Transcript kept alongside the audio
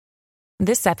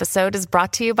This episode is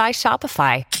brought to you by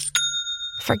Shopify.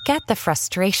 Forget the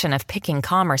frustration of picking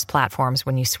commerce platforms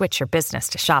when you switch your business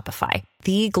to Shopify,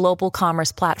 the global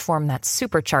commerce platform that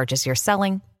supercharges your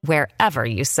selling wherever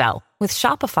you sell. With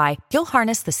Shopify, you'll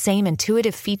harness the same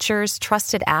intuitive features,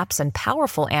 trusted apps, and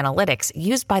powerful analytics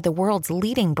used by the world's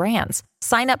leading brands.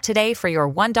 Sign up today for your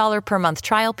 $1 per month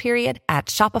trial period at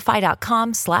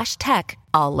shopify.com/tech,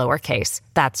 all lowercase.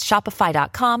 That's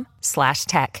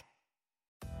shopify.com/tech.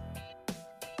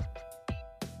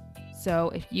 So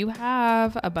if you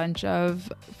have a bunch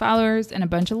of followers and a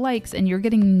bunch of likes and you're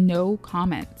getting no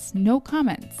comments,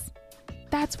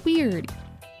 that's weird.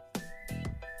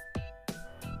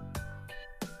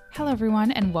 Hello,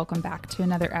 everyone, and welcome back to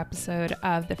another episode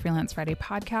of the Freelance Friday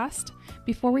podcast.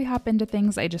 Before we hop into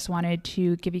things, I just wanted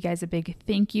to give you guys a big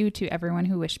thank you to everyone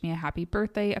who wished me a happy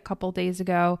birthday a couple days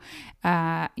ago.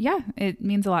 It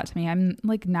means a lot to me. I'm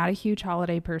not a huge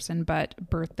holiday person, but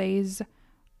birthdays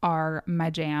are my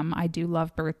jam. I do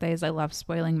love birthdays. I love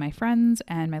spoiling my friends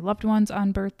and my loved ones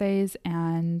on birthdays,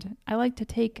 and I like to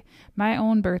take my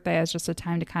own birthday as just a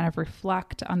time to kind of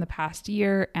reflect on the past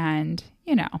year and,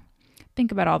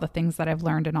 think about all the things that I've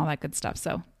learned and all that good stuff.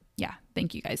 So yeah,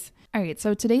 thank you guys. All right,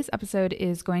 so today's episode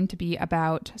is going to be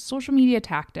about social media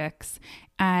tactics,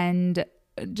 and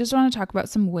just want to talk about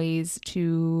some ways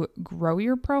to grow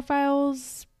your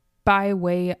profiles by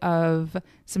way of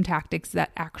some tactics that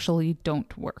actually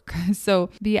don't work. So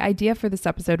the idea for this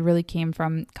episode really came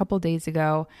from a couple days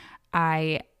ago.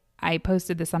 I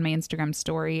posted this on my Instagram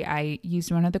story. I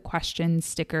used one of the question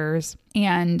stickers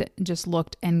and just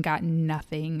looked and got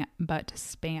nothing but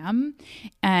spam.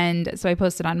 And so I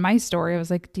posted on my story. I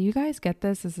was like, do you guys get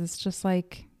this? Is this just a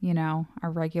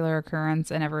regular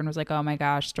occurrence? And everyone was like, oh my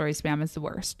gosh, story spam is the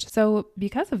worst. So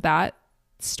because of that,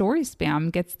 story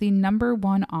spam gets the number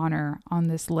one honor on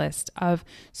this list of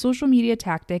social media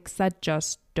tactics that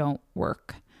just don't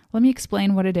work. Let me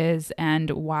explain what it is and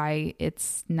why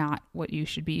it's not what you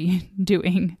should be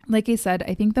doing. Like I said,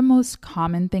 I think the most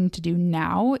common thing to do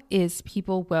now is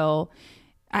people will,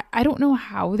 I don't know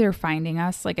how they're finding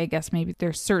us. I guess maybe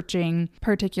they're searching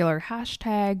particular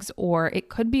hashtags, or it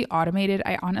could be automated.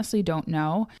 I honestly don't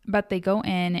know, but they go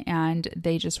in and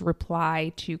they just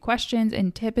reply to questions,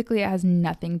 and typically it has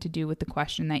nothing to do with the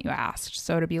question that you asked.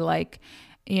 So to be like,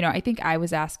 I think I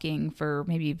was asking for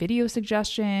maybe video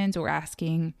suggestions or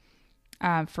asking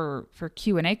for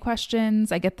Q&A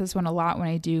questions. I get this one a lot when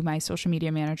I do my social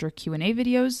media manager Q&A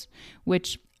videos,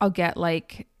 which I'll get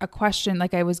a question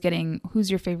I was getting,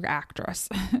 who's your favorite actress?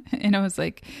 And I was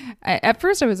at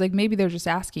first I was maybe they're just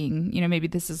asking, maybe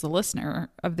this is a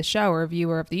listener of the show or a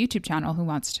viewer of the YouTube channel who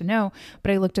wants to know. But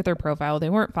I looked at their profile.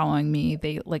 They weren't following me.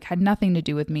 They had nothing to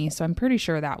do with me. So I'm pretty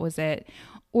sure that was it.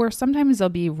 Or sometimes they'll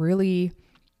be really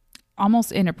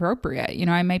almost inappropriate.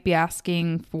 I might be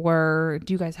asking for,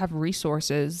 do you guys have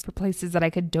resources for places that I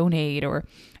could donate? Or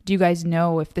do you guys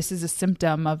know if this is a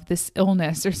symptom of this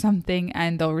illness or something?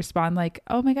 And they'll respond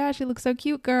oh my gosh, you look so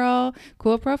cute, girl.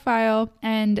 Cool profile.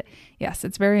 And yes,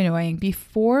 it's very annoying.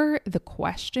 Before the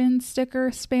question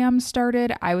sticker spam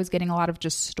started, I was getting a lot of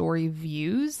just story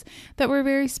views that were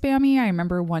very spammy. I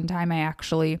remember one time I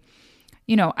actually,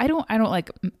 I don't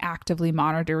actively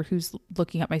monitor who's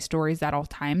looking at my stories at all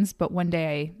times, but one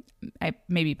day I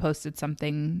maybe posted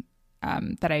something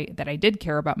that I did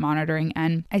care about monitoring,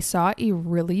 and I saw a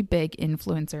really big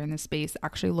influencer in the space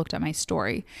actually looked at my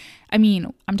story. I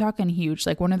mean, I'm talking huge,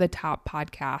 one of the top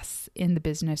podcasts in the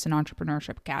business and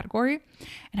entrepreneurship category.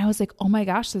 And I was like, oh my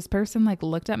gosh, this person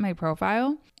looked at my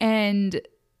profile, and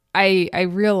I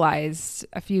realized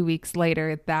a few weeks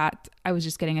later that I was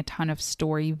just getting a ton of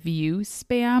story view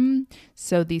spam.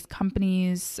 So these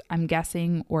companies, I'm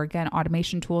guessing, or again,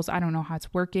 automation tools, I don't know how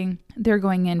it's working. They're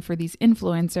going in for these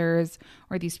influencers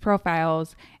or these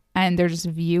profiles, and they're just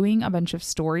viewing a bunch of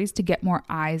stories to get more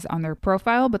eyes on their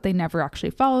profile, but they never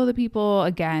actually follow the people.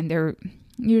 Again, they're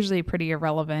usually pretty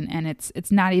irrelevant, and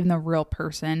it's not even the real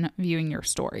person viewing your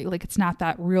story. It's not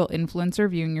that real influencer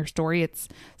viewing your story. It's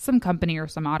some company or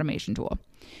some automation tool.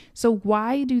 So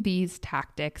why do these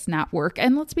tactics not work?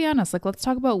 And let's be honest, let's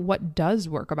talk about what does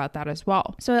work about that as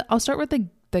well. So I'll start with the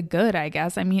good, I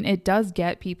guess. I mean, it does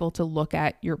get people to look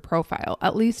at your profile,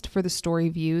 at least for the story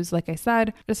views. Like I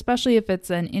said, especially if it's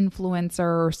an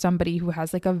influencer or somebody who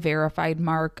has a verified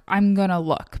mark, I'm going to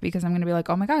look because I'm going to be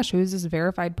oh my gosh, who's this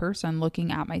verified person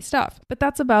looking at my stuff? But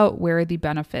that's about where the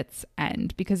benefits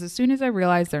end, because as soon as I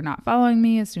realize they're not following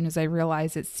me, as soon as I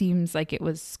realize it seems like it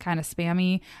was kind of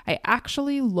spammy, I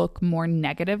actually look more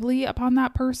negatively upon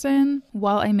that person.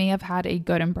 While I may have had a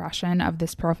good impression of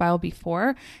this profile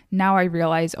before, now I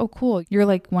realize realize, oh, cool, you're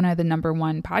like one of the number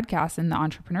one podcasts in the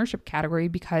entrepreneurship category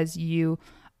because you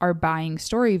are buying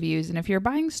story views. And if you're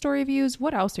buying story views,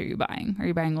 what else are you buying? Are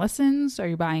you buying listens? Are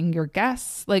you buying your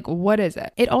guests? Like, what is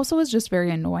it? It also is just very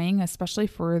annoying, especially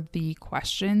for the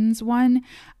questions one.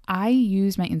 I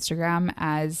use my Instagram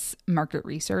as market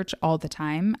research all the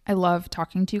time. I love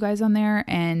talking to you guys on there.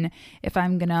 And if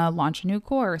I'm going to launch a new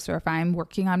course, or if I'm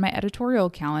working on my editorial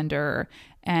calendar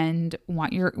and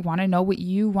want to know what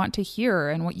you want to hear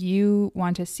and what you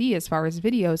want to see as far as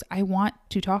videos, I want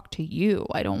to talk to you.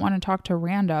 I don't want to talk to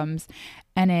randoms.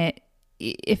 And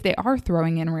if they are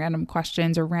throwing in random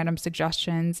questions or random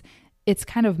suggestions, it's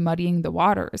kind of muddying the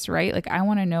waters, right? Like, I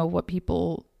want to know what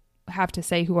people have to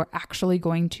say who are actually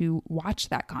going to watch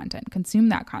that content, consume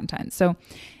that content. So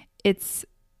it's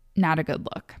not a good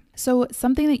look. So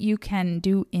something that you can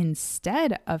do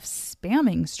instead of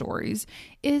spamming stories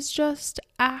is just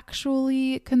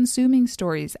actually consuming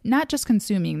stories. Not just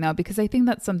consuming though, because I think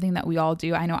that's something that we all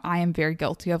do. I know I am very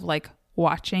guilty of like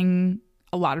watching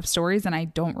a lot of stories and I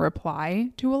don't reply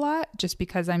to a lot just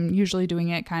because I'm usually doing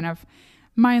it kind of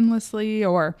mindlessly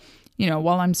or,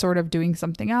 while I'm sort of doing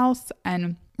something else.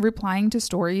 And replying to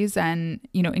stories and,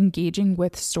 engaging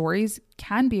with stories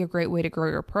can be a great way to grow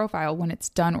your profile when it's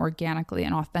done organically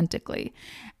and authentically.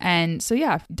 And so,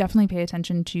 yeah, definitely pay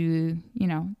attention to,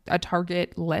 a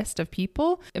target list of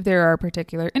people. If there are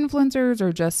particular influencers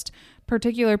or just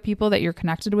particular people that you're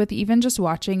connected with, even just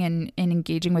watching and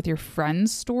engaging with your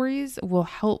friends' stories will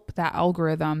help that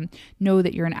algorithm know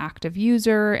that you're an active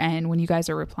user. And when you guys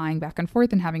are replying back and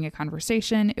forth and having a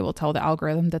conversation, it will tell the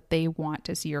algorithm that they want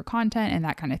to see your content and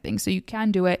that kind of thing. So you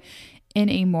can do it in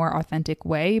a more authentic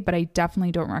way, but I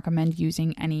definitely don't recommend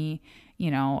using any,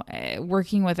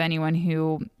 working with anyone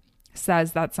who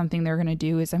says that something they're going to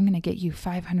do is I'm going to get you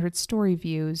 500 story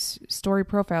views, story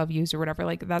profile views or whatever.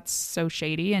 Like, that's so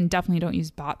shady. And definitely don't use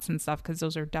bots and stuff because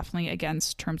those are definitely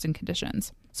against terms and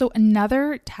conditions. So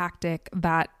another tactic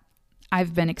that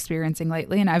I've been experiencing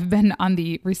lately and I've been on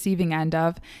the receiving end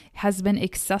of has been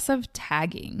excessive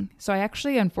tagging. So I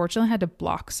actually unfortunately had to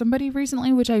block somebody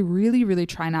recently, which I really, really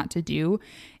try not to do.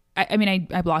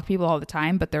 I block people all the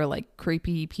time, but they're like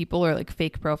creepy people or like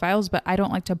fake profiles, but I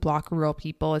don't like to block real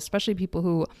people, especially people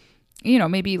who,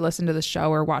 maybe listen to the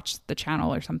show or watch the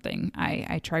channel or something.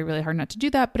 I try really hard not to do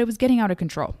that, but it was getting out of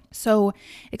control. So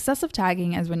excessive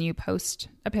tagging is when you post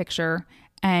a picture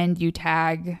and you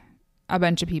tag a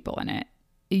bunch of people in it.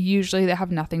 Usually they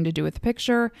have nothing to do with the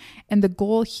picture. And the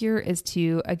goal here is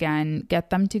to, again, get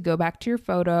them to go back to your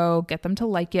photo, get them to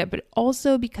like it, but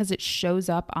also because it shows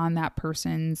up on that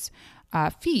person's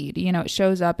feed. It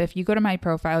shows up if you go to my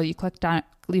profile, you click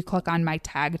on my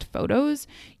tagged photos,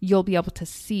 you'll be able to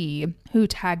see who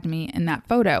tagged me in that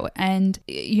photo. And,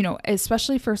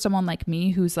 especially for someone like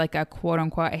me, who's like a quote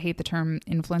unquote, I hate the term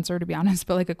influencer to be honest,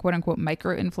 but like a quote unquote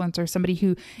micro influencer, somebody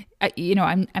who,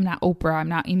 I'm not Oprah, I'm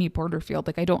not Amy Porterfield.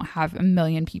 Like, I don't have a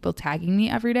million people tagging me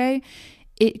every day.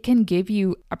 It can give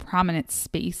you a prominent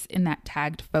space in that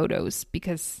tagged photos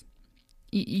because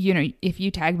if you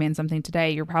tag me in something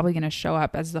today, you're probably going to show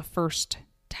up as the first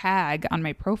tag on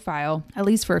my profile, at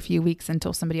least for a few weeks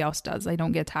until somebody else does. I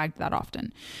don't get tagged that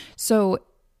often. So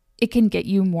it can get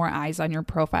you more eyes on your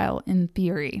profile in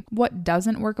theory. What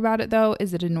doesn't work about it though,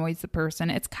 is it annoys the person.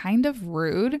 It's kind of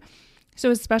rude. So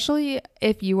especially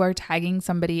if you are tagging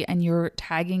somebody and you're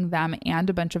tagging them and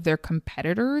a bunch of their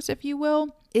competitors, if you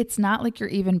will, it's not like you're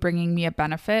even bringing me a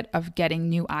benefit of getting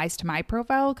new eyes to my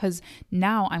profile because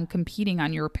now I'm competing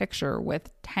on your picture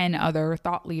with 10 other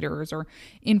thought leaders or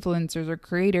influencers or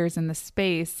creators in the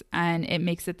space, and it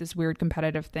makes it this weird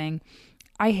competitive thing.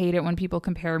 I hate it when people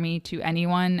compare me to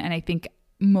anyone, and I think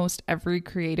most every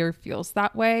creator feels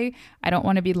that way. I don't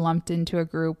want to be lumped into a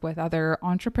group with other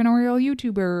entrepreneurial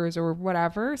YouTubers or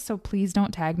whatever. So please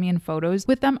don't tag me in photos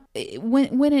with them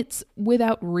when it's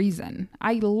without reason.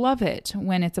 I love it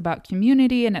when it's about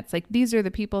community and it's like, these are the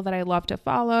people that I love to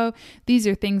follow. These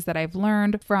are things that I've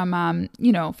learned from,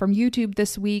 from YouTube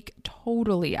this week.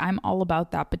 Totally. I'm all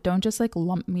about that. But don't just like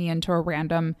lump me into a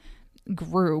random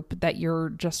group that you're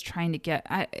just trying to get.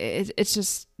 It's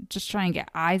just trying to get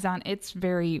eyes on. It's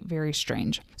very, very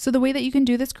strange. So the way that you can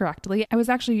do this correctly, I was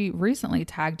actually recently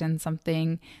tagged in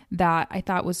something that I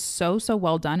thought was so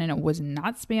well done, and it was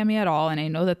not spammy at all. And I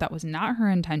know that was not her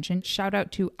intention. Shout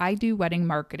out to I Do Wedding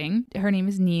Marketing. Her name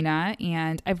is Nina,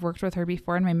 and I've worked with her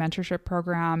before in my mentorship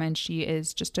program, and she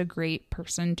is just a great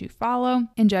person to follow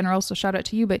in general. So shout out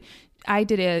to you. But I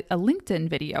did a LinkedIn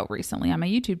video recently on my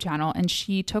YouTube channel, and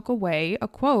she took away a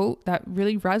quote that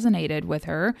really resonated with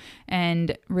her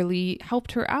and really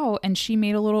helped her out. And she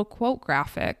made a little quote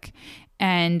graphic,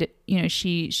 and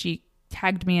she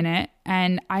tagged me in it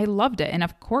and I loved it. And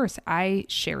of course I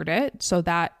shared it. So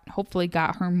that hopefully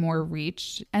got her more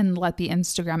reach and let the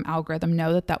Instagram algorithm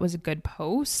know that that was a good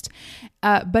post.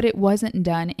 But it wasn't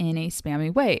done in a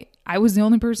spammy way. I was the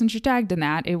only person she tagged in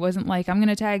that. It wasn't like I'm going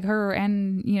to tag her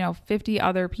and, 50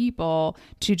 other people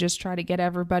to just try to get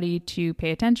everybody to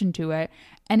pay attention to it.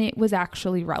 And it was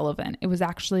actually relevant. It was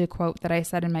actually a quote that I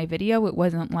said in my video. It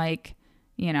wasn't like,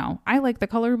 I like the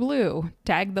color blue,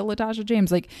 tag the Latasha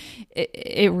James. Like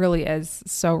it really is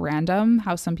so random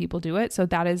how some people do it. So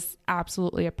that is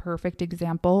absolutely a perfect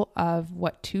example of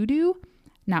what to do,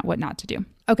 not what not to do.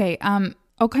 Okay.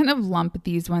 I'll kind of lump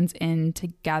these ones in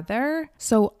together.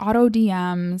 So auto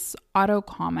DMs, auto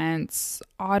comments,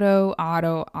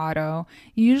 auto.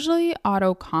 Usually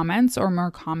auto comments are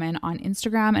more common on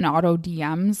Instagram, and auto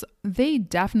DMs, they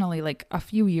definitely, like a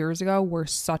few years ago, were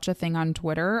such a thing on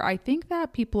Twitter. I think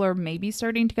that people are maybe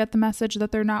starting to get the message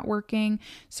that they're not working.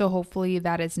 So hopefully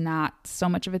that is not so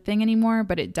much of a thing anymore,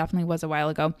 but it definitely was a while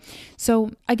ago. So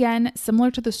again,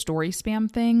 similar to the story spam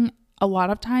thing, a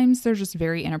lot of times they're just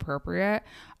very inappropriate.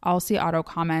 I'll see auto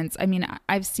comments. I mean,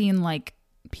 I've seen like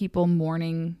people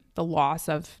mourning the loss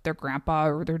of their grandpa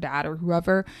or their dad or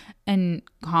whoever, and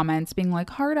comments being like,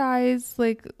 hard eyes,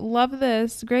 like, love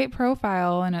this, great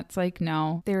profile. And it's like,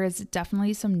 no, there is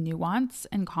definitely some nuance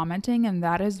in commenting. And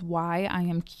that is why I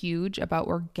am huge about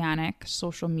organic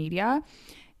social media,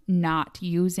 not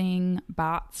using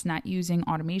bots, not using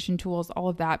automation tools, all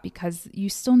of that, because you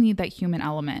still need that human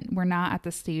element. We're not at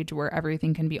the stage where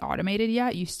everything can be automated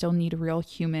yet. You still need a real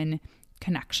human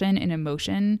connection and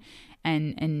emotion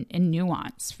and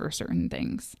nuance for certain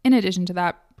things. In addition to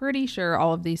that, pretty sure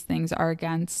all of these things are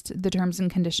against the terms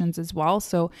and conditions as well.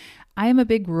 So I am a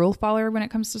big rule follower when it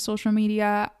comes to social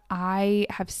media. I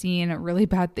have seen really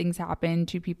bad things happen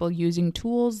to people using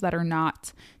tools that are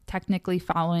not technically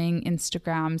following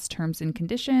Instagram's terms and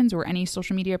conditions or any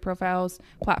social media profiles,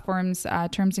 platforms,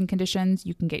 terms and conditions.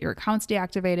 You can get your accounts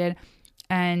deactivated.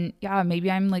 And yeah, maybe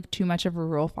I'm like too much of a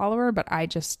rule follower, but I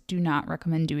just do not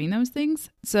recommend doing those things.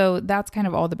 So that's kind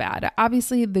of all the bad.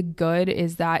 Obviously, the good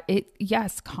is that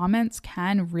yes, comments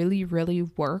can really, really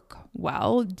work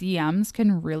well. DMs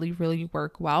can really, really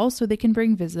work well. So they can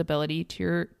bring visibility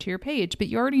to your page. But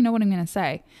you already know what I'm going to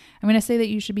say. I'm going to say that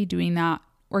you should be doing that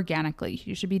organically.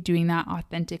 You should be doing that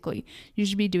authentically. You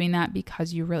should be doing that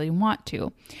because you really want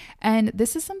to. And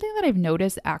this is something that I've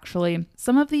noticed actually.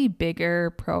 Some of the bigger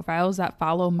profiles that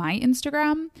follow my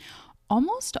Instagram,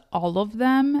 almost all of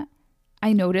them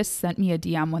I noticed sent me a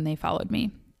DM when they followed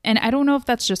me. And I don't know if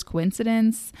that's just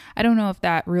coincidence. I don't know if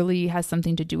that really has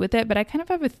something to do with it, but I kind of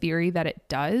have a theory that it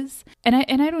does. And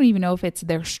I don't even know if it's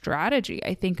their strategy.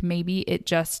 I think maybe it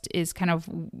just is kind of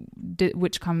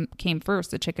which came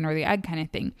first, the chicken or the egg kind of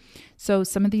thing. So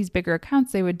some of these bigger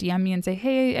accounts, they would DM me and say,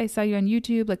 hey, I saw you on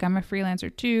YouTube. Like, I'm a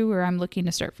freelancer too, or I'm looking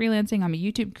to start freelancing. I'm a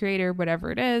YouTube creator, whatever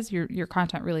it is. Your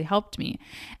content really helped me.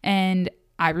 And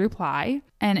I reply,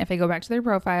 and if I go back to their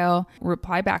profile,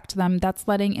 reply back to them, that's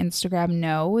letting Instagram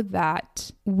know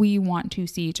that we want to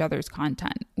see each other's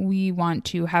content. We want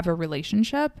to have a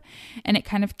relationship, and it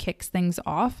kind of kicks things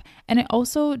off. And it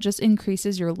also just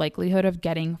increases your likelihood of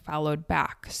getting followed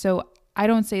back. So I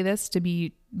don't say this to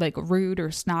be like rude or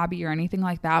snobby or anything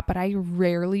like that, but I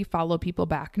rarely follow people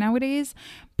back nowadays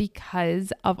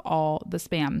because of all the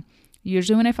spam.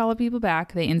 Usually when I follow people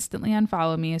back, they instantly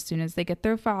unfollow me as soon as they get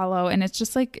their follow. And it's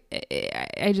just like,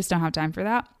 I just don't have time for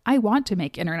that. I want to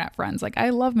make internet friends. Like,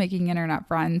 I love making internet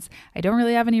friends. I don't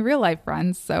really have any real life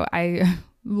friends, so I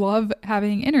love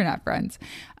having internet friends.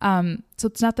 So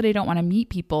it's not that I don't want to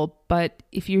meet people, but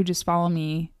if you just follow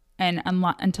me and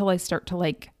until I start to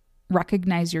like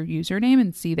recognize your username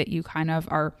and see that you kind of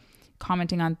are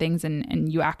commenting on things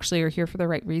and you actually are here for the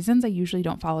right reasons, I usually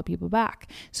don't follow people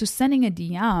back. So sending a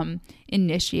DM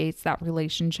initiates that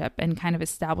relationship and kind of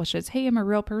establishes, hey, I'm a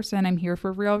real person. I'm here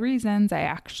for real reasons. I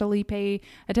actually pay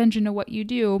attention to what you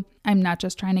do. I'm not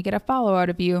just trying to get a follow out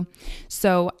of you.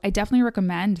 So I definitely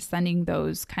recommend sending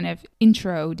those kind of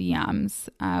intro DMs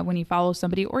when you follow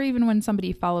somebody, or even when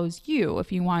somebody follows you,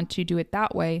 if you want to do it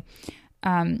that way.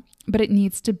 But it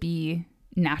needs to be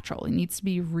natural. It needs to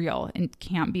be real and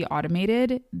can't be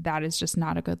automated. That is just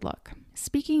not a good look.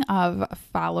 Speaking of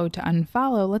follow to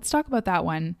unfollow, let's talk about that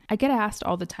one. I get asked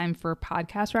all the time for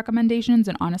podcast recommendations,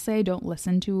 and honestly, I don't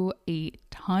listen to a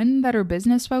ton that are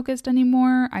business focused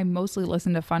anymore. I mostly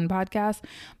listen to fun podcasts,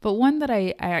 but one that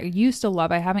I used to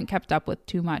love, I haven't kept up with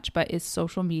too much, but is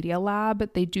Social Media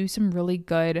Lab. They do some really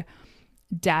good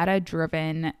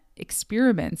data-driven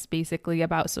experiments basically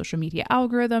about social media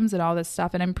algorithms and all this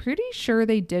stuff. And I'm pretty sure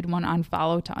they did one on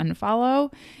follow to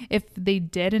unfollow. If they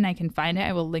did and I can find it,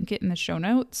 I will link it in the show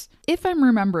notes. If I'm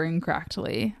remembering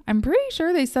correctly, I'm pretty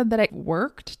sure they said that it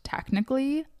worked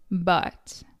technically,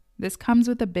 but this comes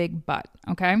with a big but,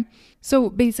 okay? So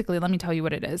basically, let me tell you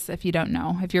what it is if you don't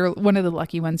know, if you're one of the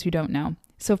lucky ones who don't know.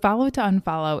 So follow to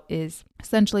unfollow is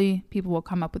essentially people will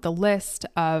come up with a list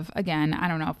of, again, I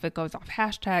don't know if it goes off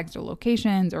hashtags or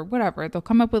locations or whatever. They'll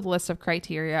come up with a list of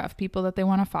criteria of people that they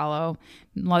want to follow.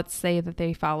 Let's say that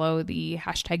they follow the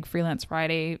hashtag Freelance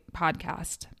Friday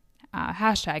podcast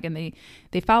hashtag, and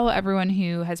they follow everyone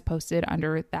who has posted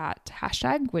under that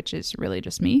hashtag, which is really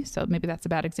just me. So maybe that's a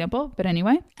bad example, but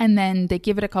anyway. And then they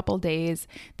give it a couple days,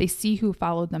 they see who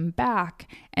followed them back.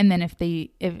 And then if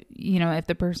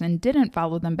the person didn't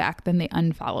follow them back, then they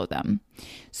unfollow them.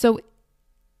 So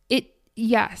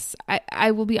yes,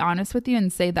 I will be honest with you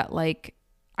and say that like,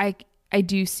 I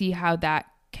do see how that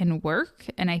can work.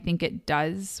 And I think it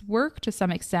does work to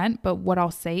some extent. But what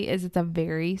I'll say is it's a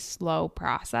very slow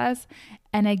process.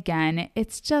 And again,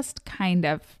 it's just kind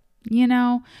of,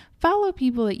 follow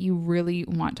people that you really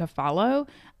want to follow.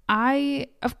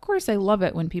 Of course, I love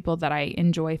it when people that I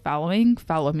enjoy following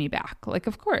follow me back, like,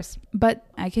 of course, but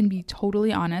I can be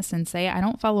totally honest and say I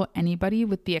don't follow anybody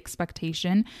with the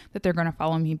expectation that they're going to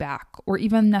follow me back or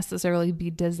even necessarily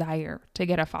the desire to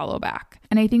get a follow back.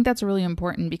 And I think that's really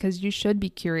important because you should be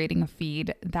curating a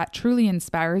feed that truly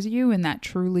inspires you and that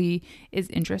truly is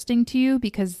interesting to you,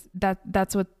 because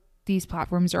that's what these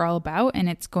platforms are all about. And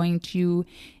it's going to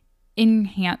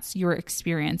enhance your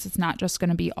experience. It's not just going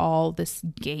to be all this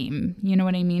game. You know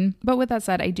what I mean? But with that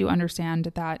said, I do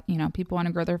understand that, people want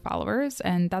to grow their followers,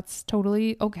 and that's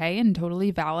totally okay and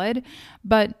totally valid.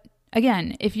 But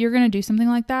again, if you're going to do something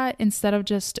like that, instead of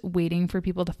just waiting for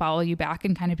people to follow you back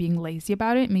and kind of being lazy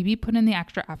about it, maybe put in the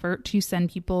extra effort to send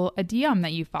people a DM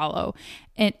that you follow,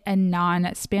 a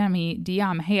non-spammy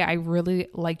DM. Hey, I really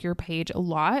like your page a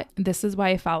lot. This is why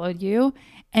I followed you.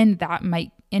 And that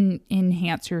might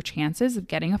enhance your chances of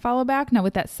getting a follow back. Now,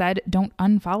 with that said, don't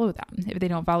unfollow them if they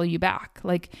don't follow you back.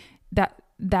 Like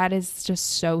that is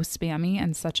just so spammy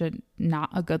and such a not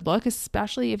a good look,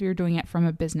 especially if you're doing it from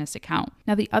a business account.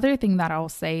 Now, the other thing that I'll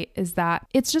say is that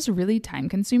it's just really time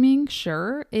consuming.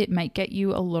 Sure, it might get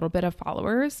you a little bit of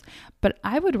followers, but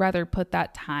I would rather put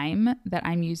that time that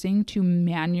I'm using to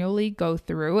manually go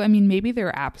through. I mean, maybe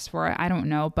there are apps for it, I don't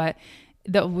know, but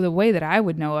the way that I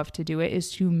would know of to do it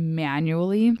is to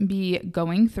manually be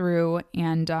going through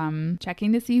and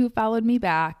checking to see who followed me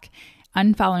back,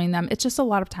 unfollowing them. It's just a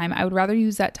lot of time. I would rather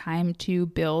use that time to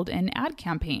build an ad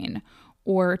campaign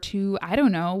or to, I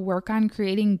don't know, work on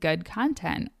creating good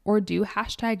content or do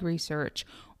hashtag research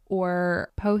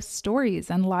or post stories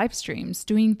and live streams,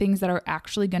 doing things that are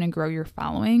actually going to grow your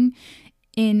following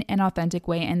in an authentic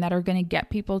way and that are going to get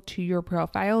people to your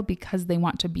profile because they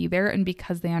want to be there and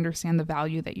because they understand the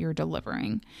value that you're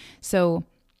delivering. So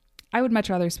I would much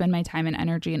rather spend my time and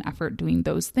energy and effort doing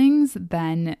those things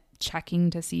than checking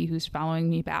to see who's following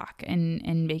me back and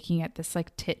making it this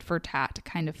like tit for tat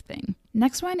kind of thing.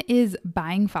 Next one is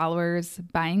buying followers,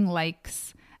 buying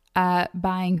likes,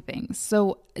 buying things.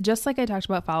 So just like I talked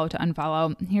about follow to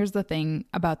unfollow, here's the thing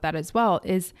about that as well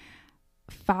is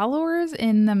followers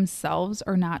in themselves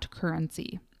are not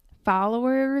currency.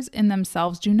 Followers in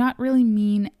themselves do not really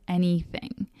mean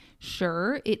anything.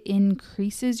 Sure, it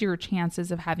increases your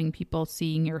chances of having people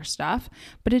seeing your stuff,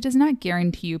 but it does not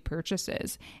guarantee you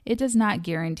purchases. It does not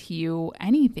guarantee you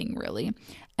anything really.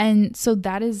 And so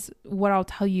that is what I'll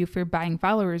tell you for buying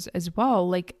followers as well.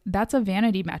 Like that's a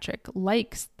vanity metric.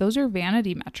 Likes, those are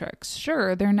vanity metrics.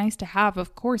 Sure, they're nice to have.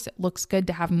 Of course, it looks good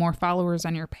to have more followers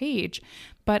on your page,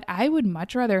 but I would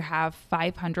much rather have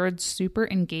 500 super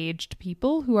engaged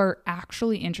people who are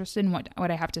actually interested in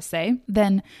what I have to say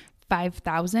than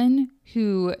 5,000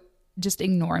 who just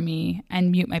ignore me and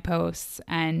mute my posts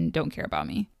and don't care about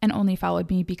me and only followed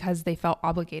me because they felt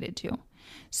obligated to.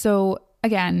 So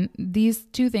again, these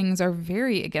two things are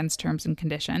very against terms and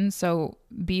conditions. So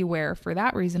beware for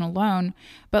that reason alone.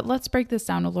 But let's break this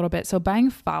down a little bit. So buying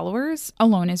followers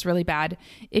alone is really bad.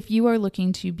 If you are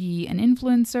looking to be an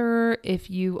influencer, if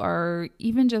you are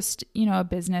even just, a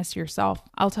business yourself,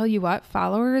 I'll tell you what,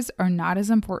 followers are not as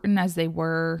important as they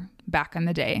were back in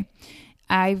the day.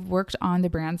 I've worked on the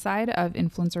brand side of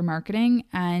influencer marketing,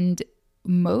 and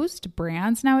most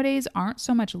brands nowadays aren't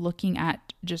so much looking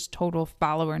at just total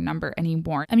follower number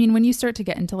anymore. I mean, when you start to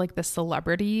get into like the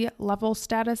celebrity level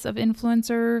status of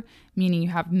influencer, meaning you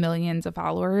have millions of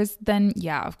followers, then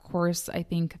yeah, of course, I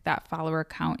think that follower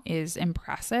count is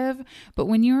impressive. But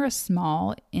when you're a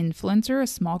small influencer, a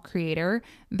small creator,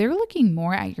 they're looking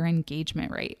more at your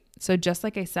engagement rate. So just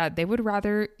like I said, they would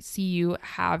rather see you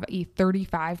have a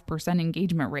 35%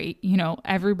 engagement rate. You know,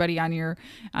 everybody on your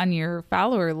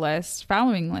following list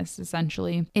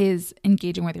essentially is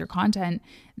engaging with your content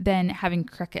than having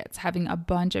crickets, having a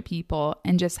bunch of people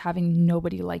and just having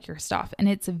nobody like your stuff. And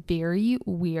it's very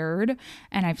weird.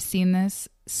 And I've seen this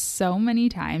so many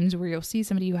times where you'll see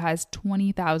somebody who has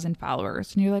 20,000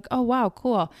 followers and you're like, oh, wow,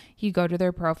 cool. You go to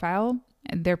their profile,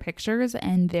 their pictures,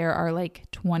 and there are like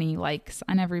 20 likes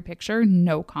on every picture,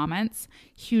 no comments,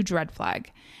 huge red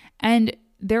flag. And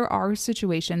there are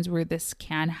situations where this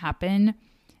can happen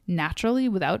naturally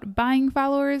without buying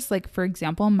followers. Like for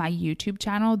example, my YouTube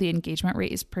channel, the engagement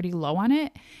rate is pretty low on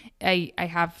it. I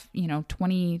have,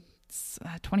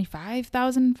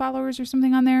 25,000 followers or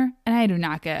something on there, and I do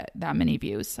not get that many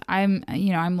views. I'm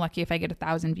lucky if I get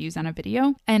 1,000 views on a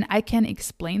video, and I can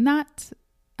explain that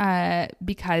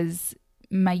because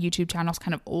my YouTube channel is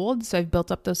kind of old. So I've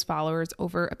built up those followers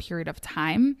over a period of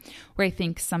time where I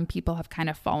think some people have kind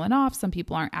of fallen off. Some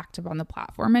people aren't active on the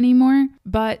platform anymore,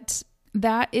 but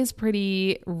that is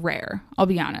pretty rare. I'll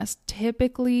be honest.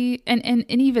 Typically, and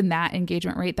even that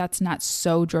engagement rate, that's not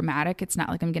so dramatic. It's not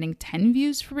like I'm getting 10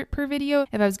 views per video.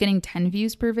 If I was getting 10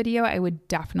 views per video, I would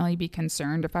definitely be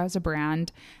concerned if I was a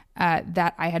brand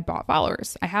that I had bought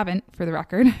followers. I haven't, for the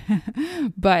record,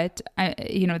 but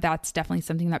that's definitely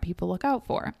something that people look out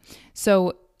for.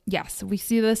 So yes, we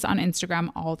see this on Instagram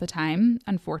all the time,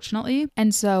 unfortunately.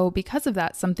 And so because of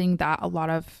that, something that a lot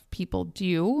of people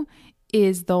do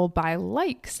is they'll buy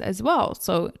likes as well.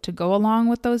 So to go along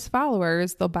with those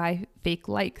followers, they'll buy fake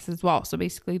likes as well. So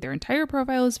basically their entire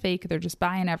profile is fake. They're just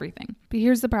buying everything. But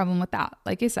here's the problem with that.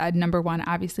 Like I said, number one,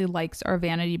 obviously likes are a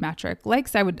vanity metric.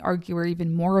 Likes, I would argue, are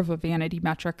even more of a vanity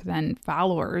metric than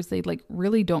followers. They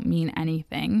really don't mean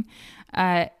anything.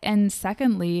 And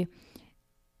secondly,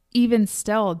 even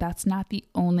still, that's not the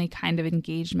only kind of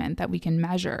engagement that we can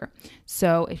measure.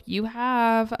 So if you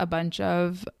have a bunch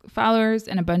of followers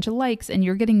and a bunch of likes and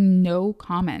you're getting no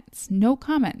comments,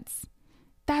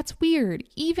 that's weird.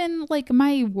 Even like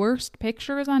my worst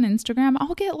pictures on Instagram,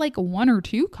 I'll get like 1 or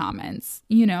 2 comments,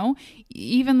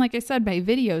 even like I said, my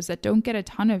videos that don't get a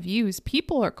ton of views,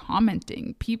 people are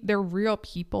commenting. They're real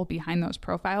people behind those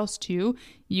profiles too.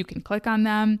 You can click on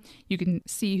them. You can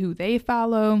see who they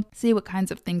follow, see what kinds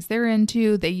of things they're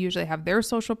into. They usually have their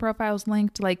social profiles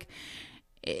linked. Like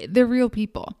they're real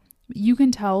people. You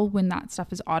can tell when that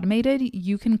stuff is automated.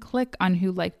 You can click on who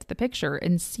liked the picture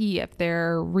and see if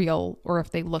they're real or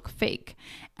if they look fake.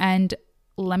 And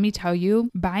let me tell you,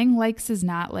 buying likes is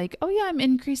not like, oh yeah, I'm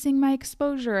increasing my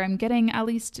exposure. I'm getting at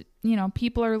least,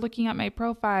 people are looking at my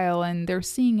profile and they're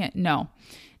seeing it. No,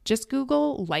 just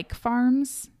Google like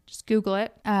farms. Just Google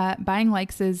it. Buying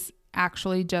likes is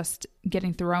actually just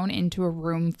getting thrown into a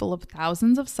room full of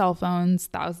thousands of cell phones,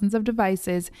 thousands of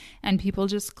devices, and people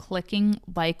just clicking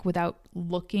like without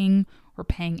looking or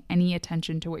paying any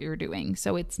attention to what you're doing.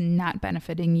 So it's not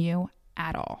benefiting you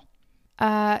at all.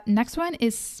 Next one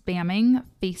is spamming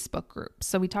Facebook groups.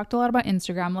 So we talked a lot about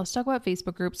Instagram. Let's talk about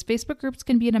Facebook groups. Facebook groups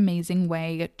can be an amazing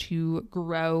way to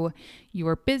grow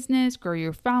your business, grow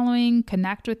your following,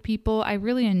 connect with people. I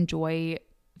really enjoy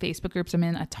Facebook groups. I'm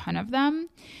in a ton of them,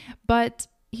 but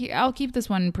I'll keep this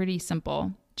one pretty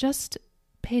simple. Just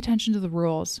pay attention to the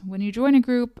rules. When you join a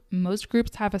group, most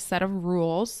groups have a set of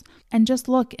rules, and just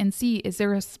look and see, is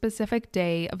there a specific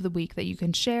day of the week that you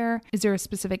can share? Is there a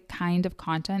specific kind of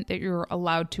content that you're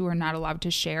allowed to or not allowed to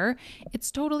share?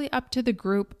 It's totally up to the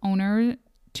group owner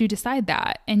to decide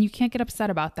that, and you can't get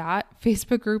upset about that.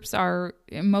 Facebook groups are,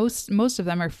 most of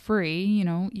them are free.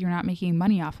 You're not making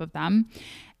money off of them.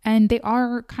 And they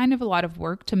are kind of a lot of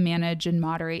work to manage and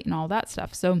moderate and all that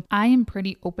stuff. So I am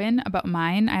pretty open about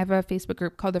mine. I have a Facebook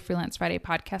group called the Freelance Friday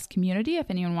Podcast Community.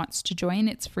 If anyone wants to join,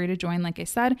 it's free to join, like I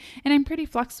said. And I'm pretty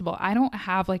flexible. I don't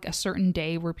have like a certain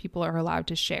day where people are allowed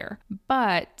to share.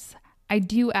 But I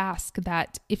do ask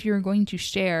that if you're going to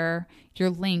share your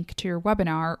link to your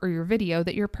webinar or your video,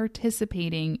 that you're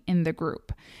participating in the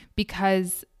group,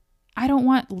 because I don't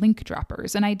want link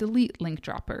droppers, and I delete link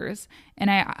droppers. And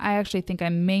I actually think I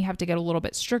may have to get a little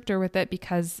bit stricter with it,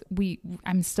 because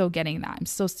I'm still getting that. I'm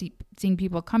still seeing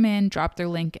people come in, drop their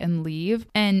link and leave.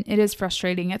 And it is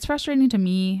frustrating. It's frustrating to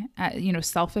me,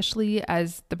 selfishly,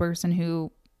 as the person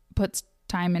who puts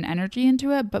time and energy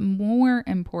into it. But more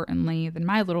importantly than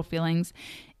my little feelings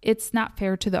it's not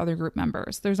fair to the other group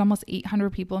members. There's almost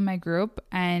 800 people in my group.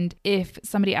 And if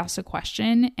somebody asks a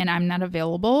question and I'm not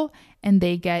available and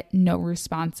they get no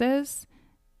responses,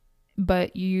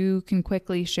 but you can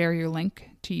quickly share your link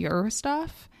to your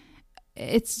stuff,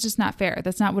 it's just not fair.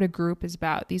 That's not what a group is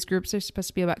about. These groups are supposed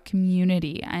to be about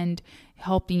community and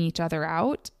helping each other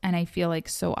out. And I feel like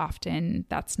so often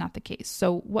that's not the case.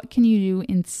 So what can you do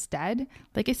instead?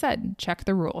 Like I said, check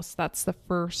the rules. That's the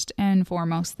first and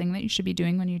foremost thing that you should be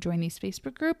doing when you join these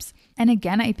Facebook groups. And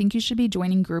again, I think you should be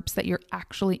joining groups that you're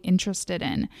actually interested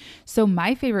in. So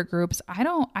my favorite groups, I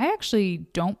actually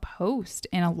don't post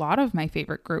in a lot of my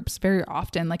favorite groups very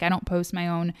often. Like I don't post my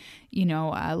own,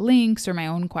 links or my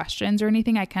own questions or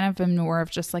anything. I kind of am more of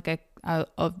just like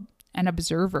an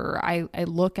observer. I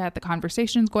look at the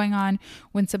conversations going on.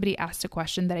 When somebody asks a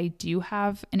question that I do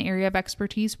have an area of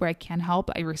expertise where I can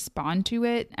help, I respond to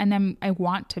it, and I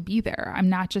want to be there. I'm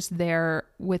not just there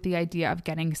with the idea of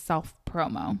getting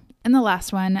self-promo. And the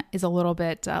last one is a little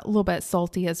bit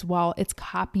salty as well. It's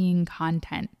copying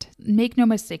content. Make no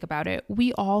mistake about it.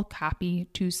 We all copy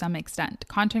to some extent.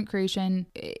 Content creation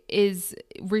is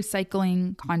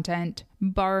recycling content,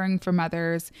 borrowing from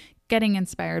others, getting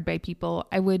inspired by people.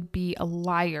 I would be a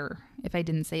liar if I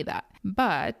didn't say that.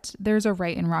 But there's a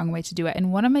right and wrong way to do it.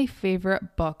 And one of my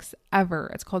favorite books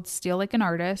ever, it's called Steal Like an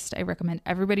Artist. I recommend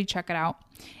everybody check it out.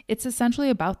 It's essentially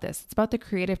about this. It's about the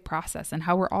creative process and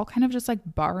how we're all kind of just like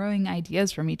borrowing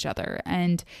ideas from each other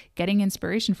and getting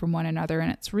inspiration from one another.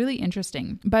 And it's really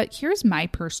interesting. But here's my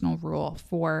personal rule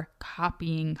for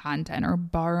copying content or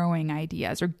borrowing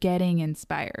ideas or getting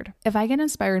inspired. If I get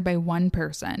inspired by one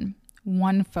person,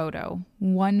 one photo,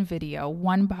 one video,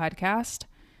 one podcast,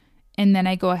 and then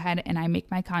I go ahead and I make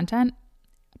my content,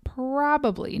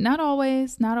 probably, not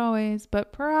always,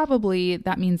 but probably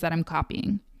that means that I'm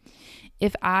copying.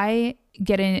 If I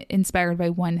get inspired by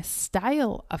one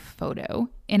style of photo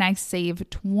and I save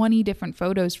 20 different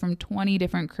photos from 20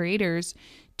 different creators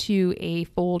to a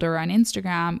folder on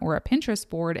Instagram or a Pinterest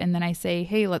board, and then I say,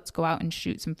 hey, let's go out and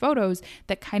shoot some photos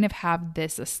that kind of have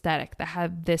this aesthetic, that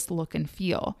have this look and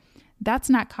feel, that's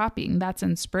not copying, that's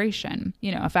inspiration.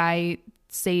 If I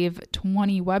save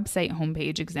 20 website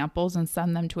homepage examples and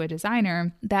send them to a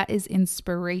designer, that is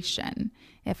inspiration.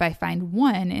 If I find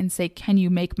one and say, can you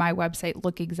make my website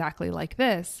look exactly like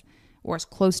this, or as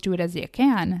close to it as you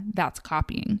can, that's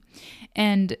copying.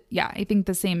 And yeah, I think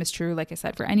the same is true, like I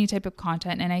said, for any type of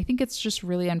content. And I think it's just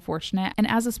really unfortunate. And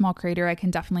as a small creator, I can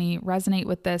definitely resonate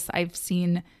with this. I've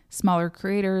seen smaller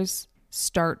creators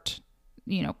start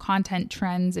content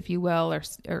trends, if you will,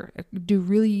 or do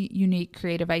really unique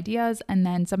creative ideas. And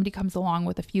then somebody comes along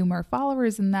with a few more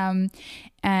followers in them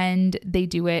and they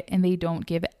do it and they don't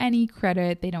give any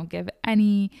credit. They don't give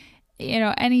any,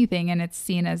 anything. And it's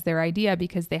seen as their idea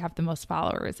because they have the most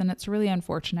followers. And it's really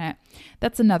unfortunate.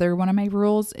 That's another one of my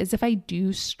rules is if I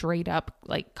do straight up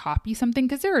like copy something,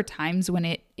 because there are times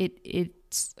when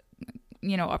it's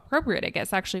appropriate, I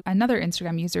guess. Actually, another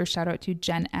Instagram user, shout out to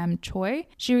Jen M. Choi.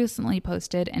 She recently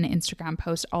posted an Instagram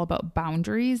post all about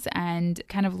boundaries and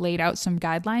kind of laid out some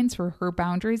guidelines for her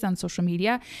boundaries on social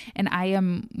media. And I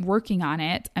am working on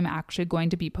it. I'm actually going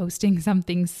to be posting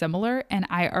something similar. And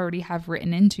I already have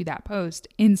written into that post,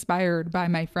 inspired by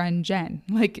my friend Jen,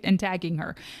 and tagging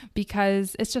her,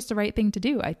 because it's just the right thing to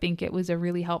do. I think it was a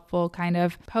really helpful kind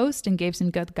of post and gave some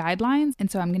good guidelines.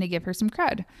 And so I'm going to give her some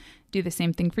cred. Do the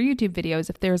same thing for YouTube videos.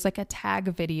 If there's like a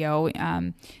tag video,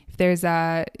 if there's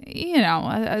a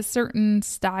certain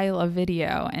style of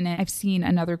video and I've seen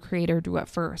another creator do it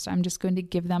first, I'm just going to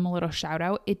give them a little shout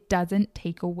out. It doesn't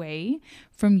take away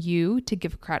from you to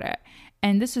give credit.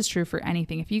 And this is true for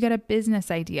anything. If you get a business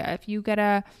idea, if you get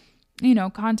a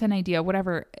content idea,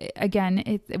 whatever.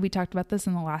 Again, we talked about this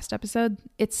in the last episode.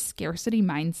 It's scarcity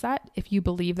mindset if you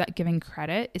believe that giving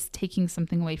credit is taking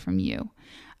something away from you.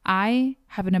 I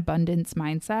have an abundance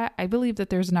mindset. I believe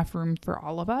that there's enough room for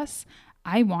all of us.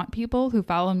 I want people who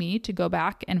follow me to go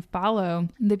back and follow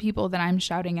the people that I'm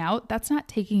shouting out. That's not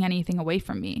taking anything away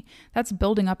from me. That's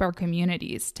building up our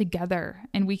communities together,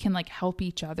 and we can help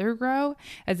each other grow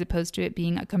as opposed to it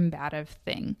being a combative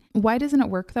thing. Why doesn't it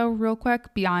work though, real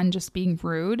quick, beyond just being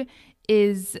rude,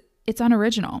 is it's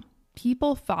unoriginal.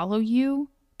 People follow you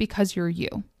because you're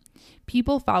you.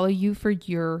 People follow you for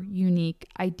your unique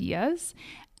ideas.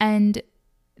 And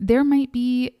there might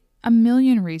be a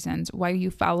million reasons why you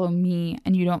follow me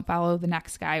and you don't follow the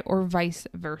next guy, or vice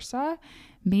versa.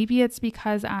 Maybe it's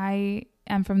because I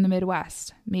am from the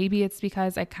Midwest. Maybe it's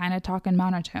because I kind of talk in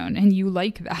monotone and you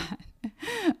like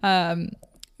that.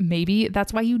 Maybe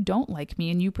that's why you don't like me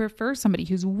and you prefer somebody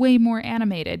who's way more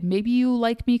animated. Maybe you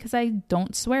like me because I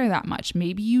don't swear that much.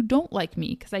 Maybe you don't like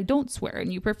me because I don't swear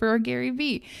and you prefer a Gary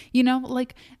Vee.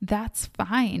 Like that's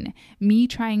fine. Me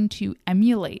trying to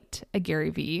emulate a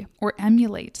Gary Vee or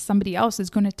emulate somebody else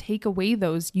is going to take away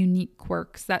those unique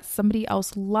quirks that somebody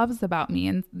else loves about me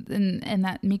and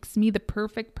that makes me the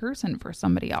perfect person for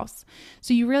somebody else.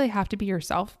 So you really have to be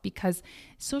yourself, because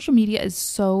social media is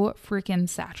so freaking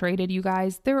saturated, you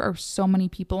guys. There are so many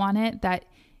people on it that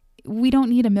we don't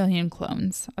need a million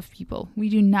clones of people. We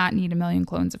do not need a million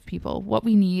clones of people. What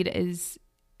we need is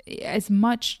as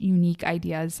much unique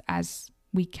ideas as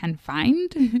we can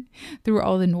find through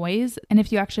all the noise. And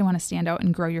if you actually want to stand out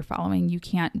and grow your following, you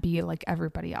can't be like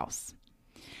everybody else.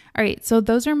 All right, so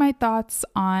those are my thoughts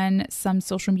on some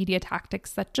social media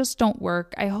tactics that just don't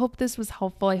work. I hope this was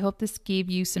helpful. I hope this gave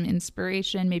you some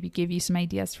inspiration, maybe gave you some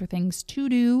ideas for things to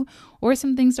do or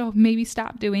some things to maybe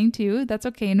stop doing too. That's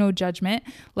okay, no judgment.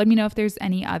 Let me know if there's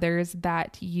any others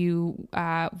that you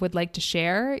would like to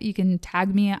share. You can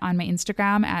tag me on my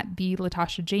Instagram at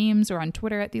 @LatashaJames or on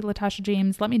Twitter at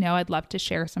 @LatashaJames. Let me know. I'd love to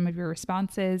share some of your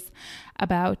responses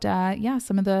about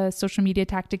some of the social media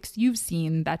tactics you've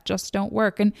seen that just don't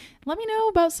work. And let me know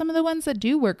about some of the ones that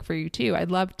do work for you too.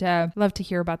 I'd love to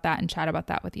hear about that and chat about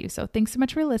that with you. So thanks so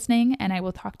much for listening, and I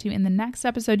will talk to you in the next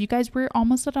episode. You guys, we're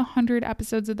almost at 100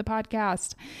 episodes of the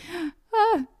podcast.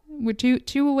 We're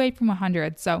two away from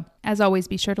 100. So as always,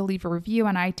 be sure to leave a review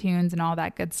on iTunes and all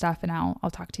that good stuff, and I'll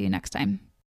talk to you next time.